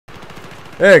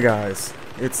Hey guys,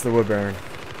 it's the Wood Baron.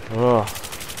 Ugh.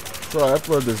 So I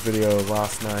uploaded this video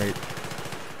last night,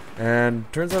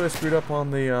 and turns out I screwed up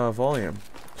on the volume.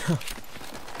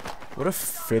 What a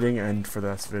fitting end for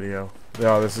this video.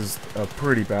 Yeah, this is a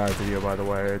pretty bad video, by the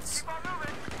way. This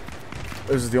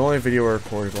is the only video I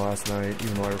recorded last night,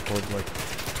 even though I recorded like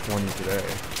 20 today.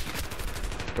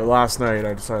 But last night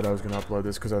I decided I was going to upload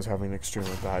this because I was having an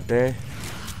extremely bad day.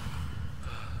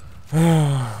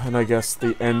 And I guess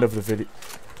the end of the video,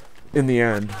 in the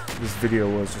end, this video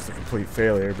was just a complete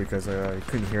failure because I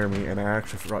couldn't hear me, and I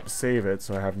actually forgot to save it,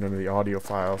 so I have none of the audio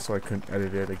files, so I couldn't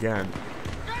edit it again.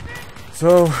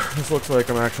 So this looks like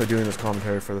I'm actually doing this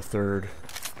commentary for the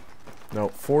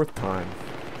fourth time.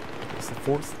 It's the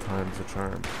fourth time's a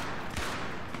charm.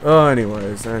 Oh,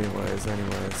 anyways.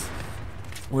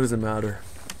 What does it matter?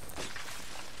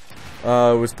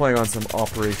 I was playing on some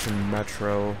Operation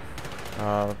Metro.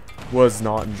 Was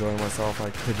not enjoying myself. I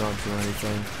could not do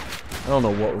anything. I don't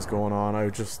know what was going on. I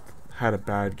just had a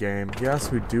bad game.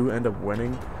 Yes, we do end up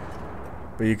winning,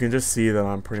 but you can just see that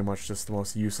I'm pretty much just the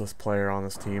most useless player on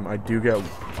this team. I do get, I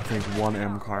think, one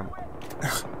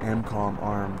MCOM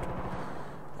armed,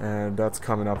 and that's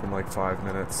coming up in like 5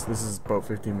 minutes. This is about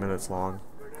 15 minutes long.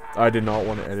 I did not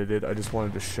want to edit it. I just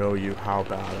wanted to show you how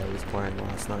bad I was playing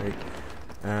last night.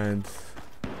 And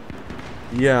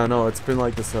yeah, no, it's been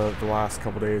like this the last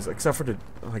couple days, except for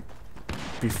like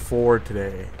before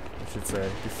today, I should say,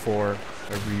 before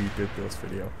I redid this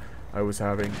video. I was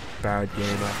having bad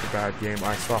game after bad game.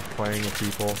 I stopped playing with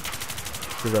people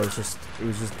because it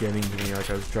was just getting to me, like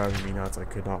I was driving me nuts. I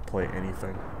could not play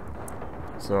anything.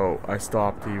 So I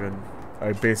stopped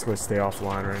I basically stay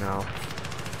offline right now.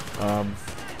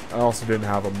 I also didn't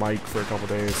have a mic for a couple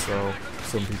days, so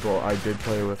I did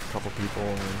play with a couple people,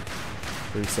 and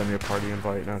they send me a party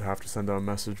invite, and I'd have to send out a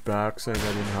message back saying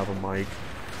I didn't have a mic.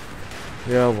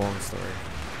 Yeah, long story.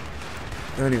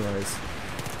 Anyways,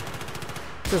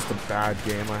 just a bad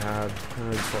game I had, and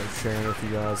I just like sharing with you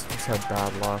guys. Just had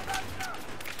bad luck.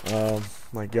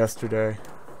 Like yesterday,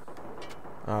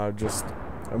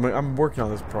 I'm working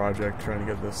on this project, trying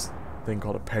to get this thing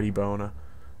called a pettibone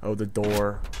out the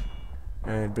door.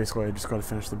 And basically I just got to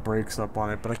finish the brakes up on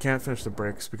it, but I can't finish the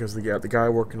brakes because the guy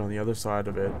working on the other side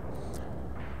of it,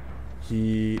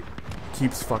 he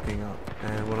keeps fucking up.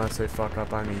 And when I say fuck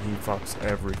up, I mean he fucks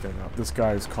everything up. This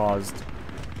guy has caused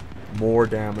more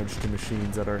damage to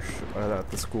machines that are at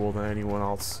the school than anyone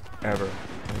else ever.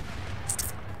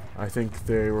 I think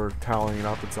they were tallying it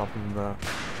up. It's up in the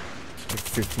like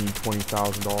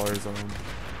 $15,000-$20,000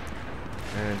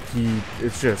 and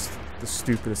it's just the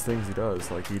stupidest things he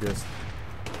does. Like he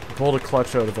pulled a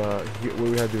clutch out of what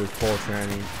we had to do is pull a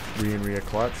tranny re a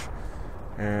clutch,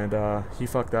 and he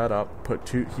fucked that up.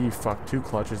 He fucked two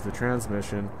clutches, the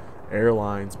transmission,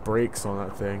 airlines, brakes on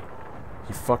that thing.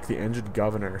 He fucked the engine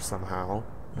governor somehow.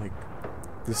 Like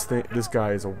this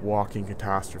guy is a walking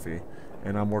catastrophe,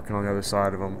 and I'm working on the other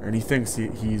side of him, and he thinks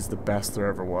he's the best there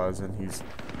ever was, and he's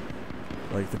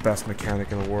like the best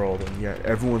mechanic in the world, and yet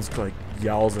everyone's like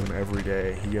yells at him every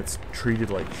day. He gets treated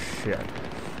like shit.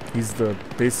 He's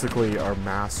basically our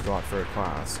mascot for a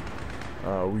class.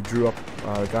 We drew up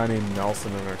a guy named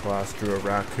Nelson in our class drew a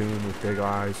raccoon with big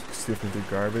eyes sniffing through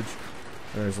garbage.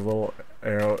 And there's a little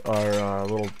arrow or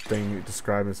little thing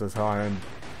describing it, says, "Hi, I'm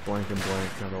blank and blank."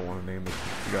 I don't want to name the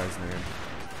guy's name,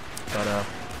 but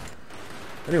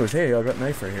anyways, hey, I got a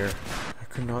knife right here. I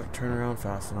could not turn around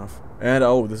fast enough. And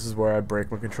oh, this is where I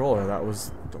break my controller. That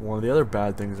was one of the other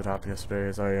bad things that happened yesterday.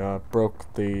 Is I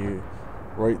broke the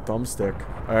right thumbstick.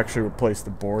 I actually replaced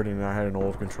the board, and I had an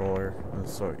old controller. And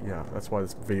so yeah, that's why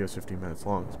this video is 15 minutes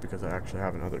long. It's because I actually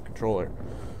have another controller.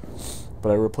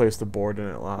 But I replaced the board in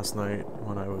it last night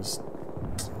when I was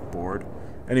bored.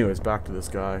 Anyways, back to this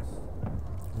guy.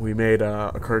 We made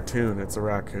a cartoon. It's a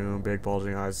raccoon, big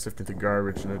bulging eyes, sifting through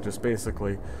garbage, and it just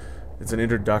basically, it's an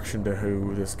introduction to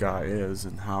who this guy is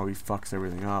and how he fucks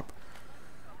everything up.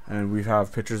 And we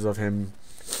have pictures of him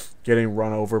getting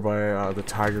run over by the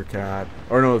Tiger Cat,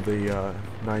 or no, the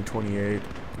 928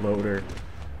 loader,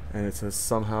 and it says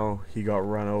somehow he got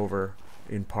run over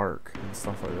in park and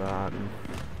stuff like that. And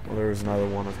well, there was another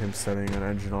one of him setting an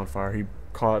engine on fire. He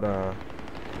caught a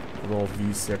little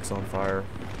V6 on fire.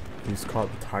 He's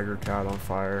caught the Tiger Cat on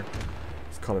fire.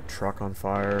 He's caught a truck on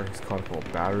fire. He's caught a couple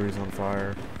batteries on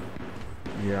fire.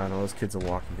 Yeah, no, this kid's a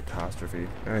walking catastrophe.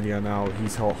 And yeah, now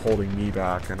he's holding me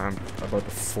back, and I'm about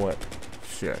to flip.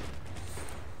 Shit.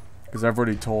 Because I've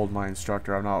already told my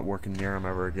instructor I'm not working near him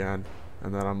ever again,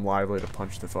 and then I'm liable to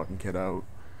punch the fucking kid out.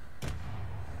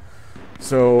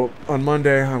 So on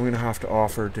Monday, I'm going to have to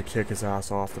offer to kick his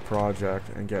ass off the project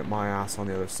and get my ass on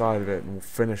the other side of it and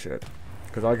finish it.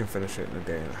 because I can finish it in a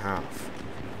day and a half,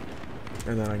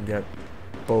 and then I can get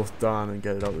both done and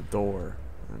get it out the door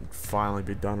and finally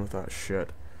be done with that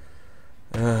shit.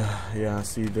 Yeah,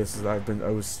 see,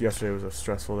 yesterday was a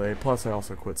stressful day, plus I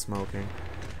also quit smoking,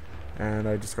 and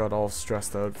I just got all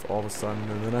stressed out all of a sudden,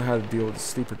 and then I had to deal with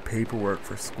stupid paperwork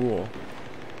for school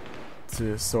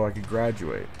so I could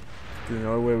graduate. The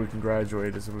only way we can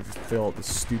graduate is if we fill out the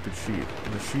stupid sheet,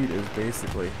 and the sheet is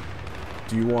basically,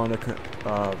 do you want to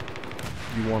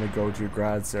go to your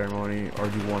grad ceremony, or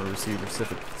do you want to receive a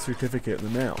certificate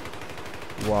in the mail?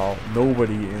 Well,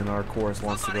 nobody in our course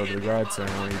wants to go to the grad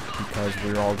ceremony because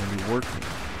we're all going to be working.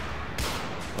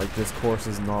 Like, this course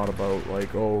is not about,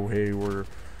 like, oh, hey, we're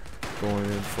going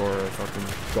in for a fucking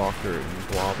doctorate and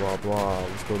blah, blah, blah,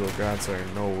 let's go to a grad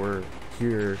ceremony. No, we're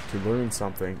here to learn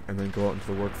something and then go out into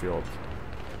the work field.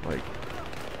 Like,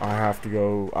 I have to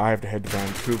head to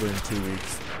Vancouver in 2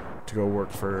 weeks to go work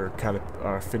for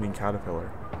Finning Caterpillar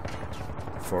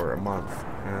for a month,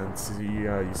 and see,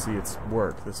 you see, it's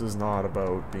work. This is not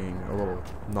about being a little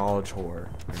knowledge whore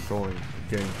and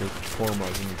getting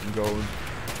diplomas, and you can go and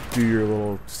do your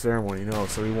little ceremony. No,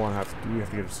 so we have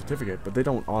to get a certificate, but they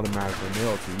don't automatically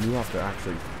mail it to you. You have to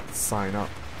actually sign up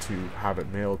to have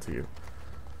it mailed to you.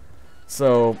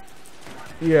 So,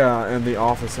 yeah, and the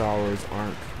office hours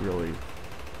aren't really,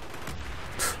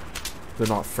 they're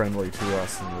not friendly to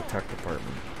us in the tech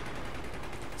department.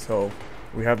 So,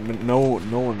 we haven't been, no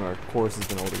one in our course has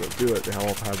been able to go do it. They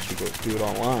all had to go do it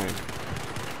online.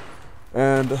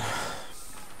 And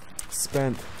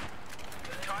spent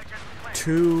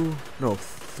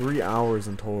 3 hours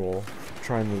in total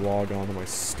trying to log on to my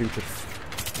stupid,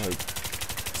 like,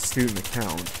 student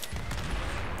account.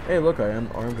 Hey, look, I am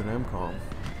armed in MCOM.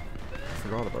 I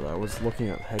forgot about that. I was looking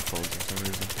at headphones for some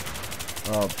reason.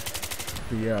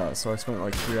 But yeah, so I spent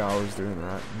like 3 hours doing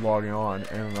that, logging on,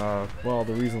 and well,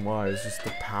 the reason why is just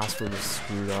the password is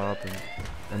screwed up,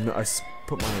 and I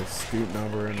put my student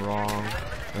number in wrong,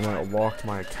 and then it locked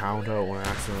my account out when I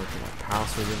accidentally put my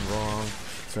password in wrong,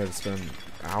 so I had to spend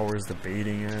hours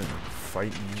debating it, and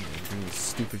fighting, and doing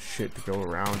stupid shit to go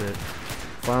around it.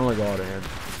 Finally got in,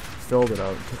 filled it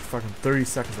out, it took fucking 30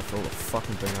 seconds to fill the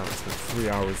fucking thing out, it took 3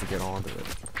 hours to get onto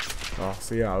it.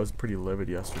 So yeah, I was pretty livid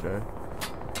yesterday.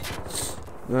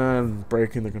 Then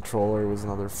breaking the controller was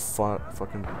another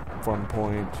fucking fun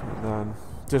point. And then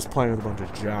just playing with a bunch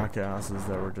of jackasses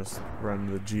that were just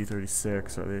running the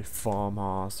G36 or the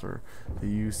FOMHAS or the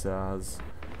USAS.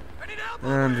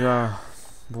 And well,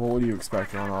 what do you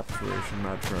expect on Operation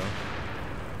Metro?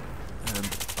 And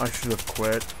I should have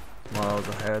quit while I was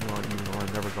ahead, even though I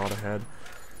never got ahead.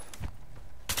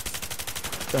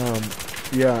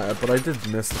 Yeah, but I did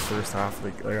miss the first half.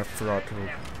 Like,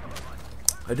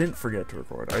 I didn't forget to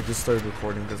record. I just started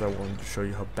recording because I wanted to show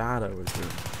you how bad I was doing.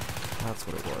 That's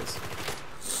what it was.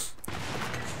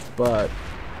 But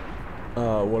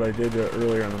what I did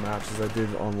earlier in the match is I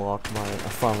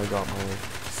finally got my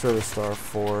service star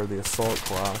for the assault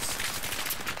class,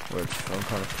 which I'm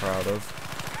kind of proud of.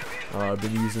 I've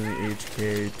been using the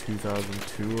HK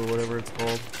 2002 or whatever it's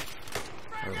called.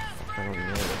 I don't even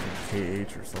know, like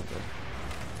KH or something.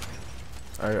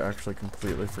 I actually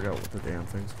completely forgot what the damn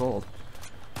thing's called.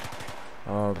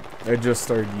 I just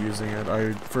started using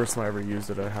it. First time I ever used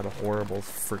it, I had a horrible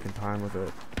freaking time with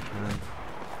it, and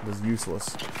it was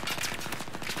useless.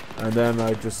 And then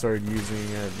I just started using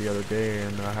it the other day,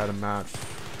 and I had a match.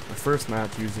 My first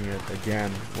match using it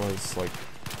again was like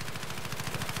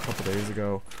a couple days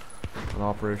ago on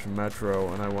Operation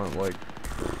Metro, and I went like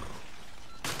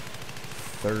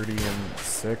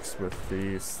 30-6 with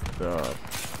the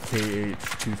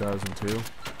KH 2002.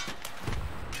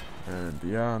 And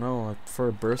yeah, no, for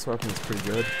a burst weapon it's pretty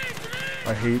good.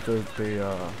 I hate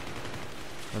that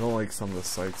I don't like some of the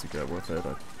sights you get with it.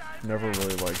 I never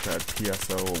really liked that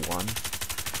PSO-1.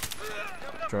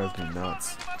 It drives me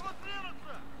nuts.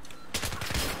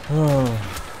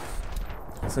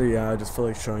 So yeah, I just feel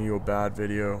like showing you a bad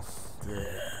video.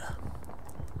 Yeah.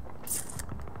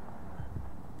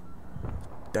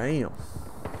 Damn.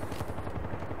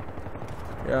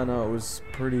 Yeah, no, it was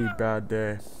a pretty bad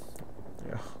day.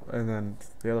 Yeah, and then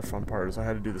the other fun part is I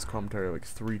had to do this commentary like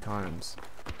 3 times.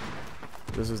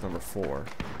 This is number 4.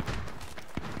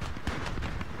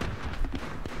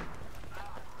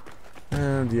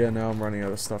 And yeah, now I'm running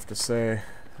out of stuff to say,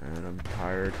 and I'm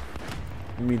tired.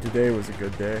 I mean, today was a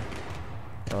good day.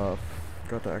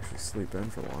 Got to actually sleep in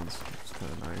for once, which was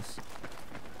kind of nice.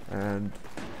 And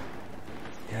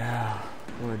yeah,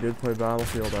 when I did play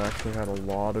Battlefield, I actually had a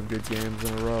lot of good games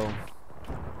in a row.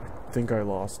 I think I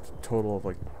lost a total of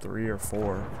like 3 or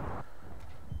 4,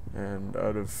 and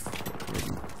out of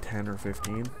maybe 10 or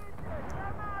 15.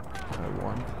 I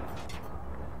won.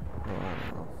 Oh, I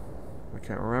don't know. I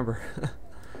can't remember.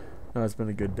 No, it's been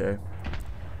a good day.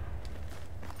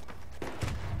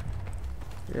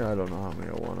 Yeah, I don't know how many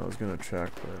I won. I was gonna check,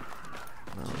 but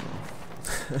I don't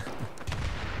know.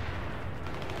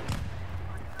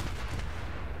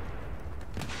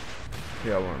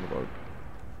 Yeah, I won about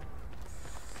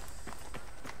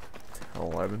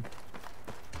 11.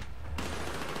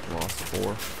 Lost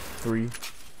 4. 3.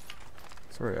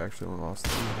 Sorry, I actually only lost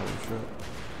 3. Holy shit.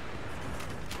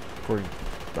 According to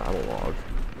battle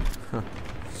log.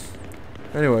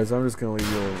 Anyways, I'm just gonna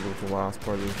leave you with the last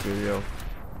part of this video.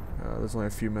 There's only a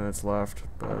few minutes left,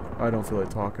 but I don't feel like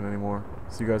talking anymore.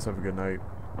 So you guys have a good night.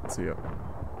 See ya.